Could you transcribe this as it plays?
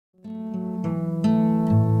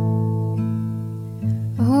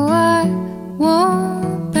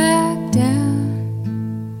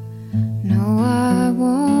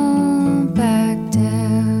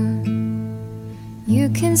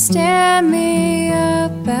me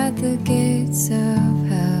up at the gates of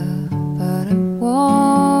hell, but I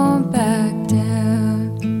won't back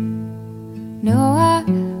down. No, I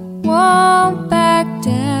won't back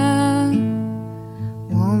down.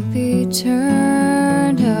 Won't be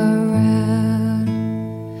turned around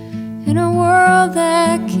in a world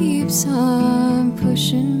that keeps on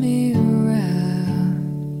pushing me around.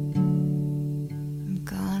 I'm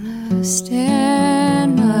gonna stand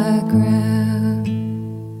my ground,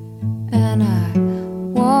 and I